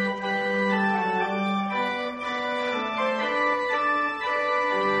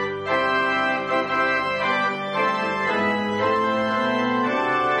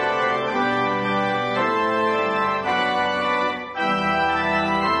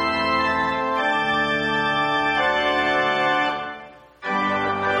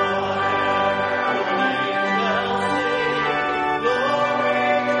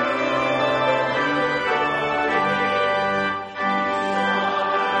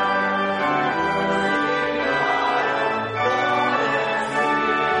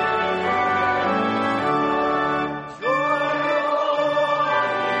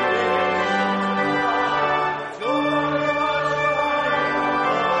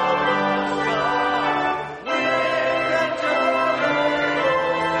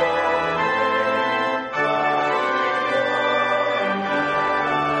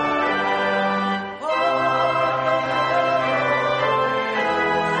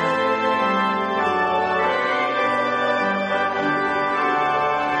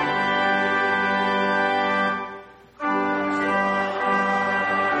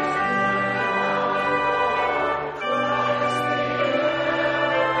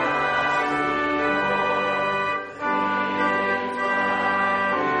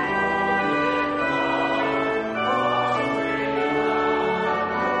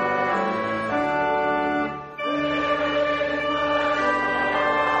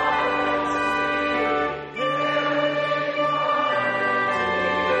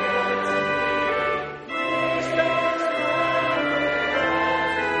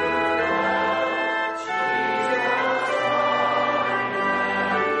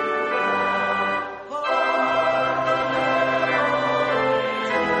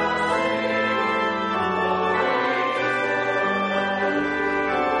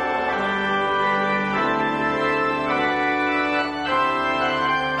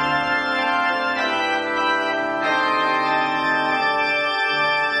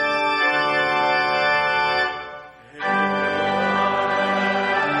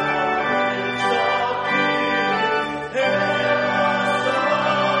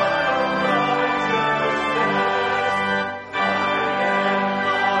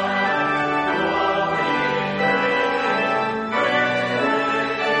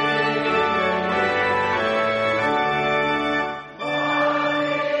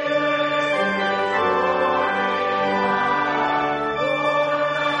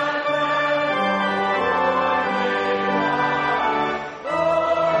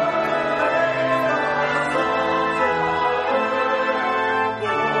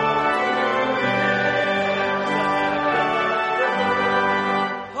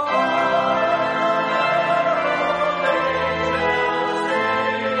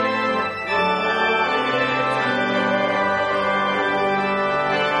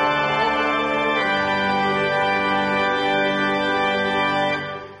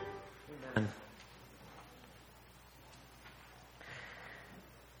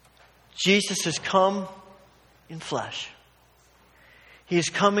Jesus has come in flesh. He is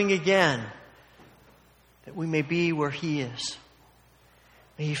coming again that we may be where He is.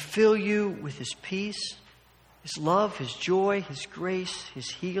 May He fill you with His peace, His love, His joy, His grace, His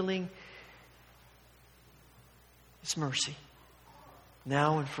healing, His mercy,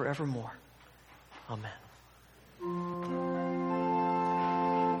 now and forevermore. Amen.